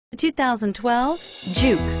2012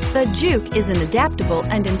 Juke. The Juke is an adaptable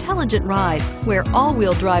and intelligent ride where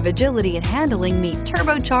all-wheel drive agility and handling meet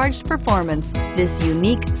turbocharged performance. This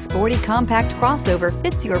unique, sporty compact crossover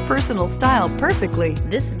fits your personal style perfectly.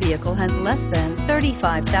 This vehicle has less than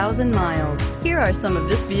 35,000 miles. Here are some of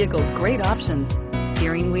this vehicle's great options: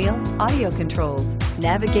 steering wheel audio controls,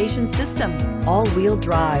 navigation system, all-wheel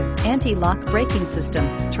drive, anti-lock braking system,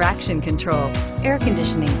 traction control, air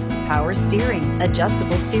conditioning, power steering,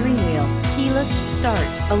 adjustable steering wheel, keyless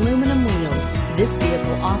start, aluminum wheels. This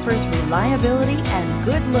vehicle offers reliability and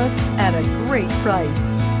good looks at a great price.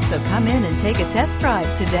 So come in and take a test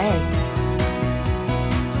drive today.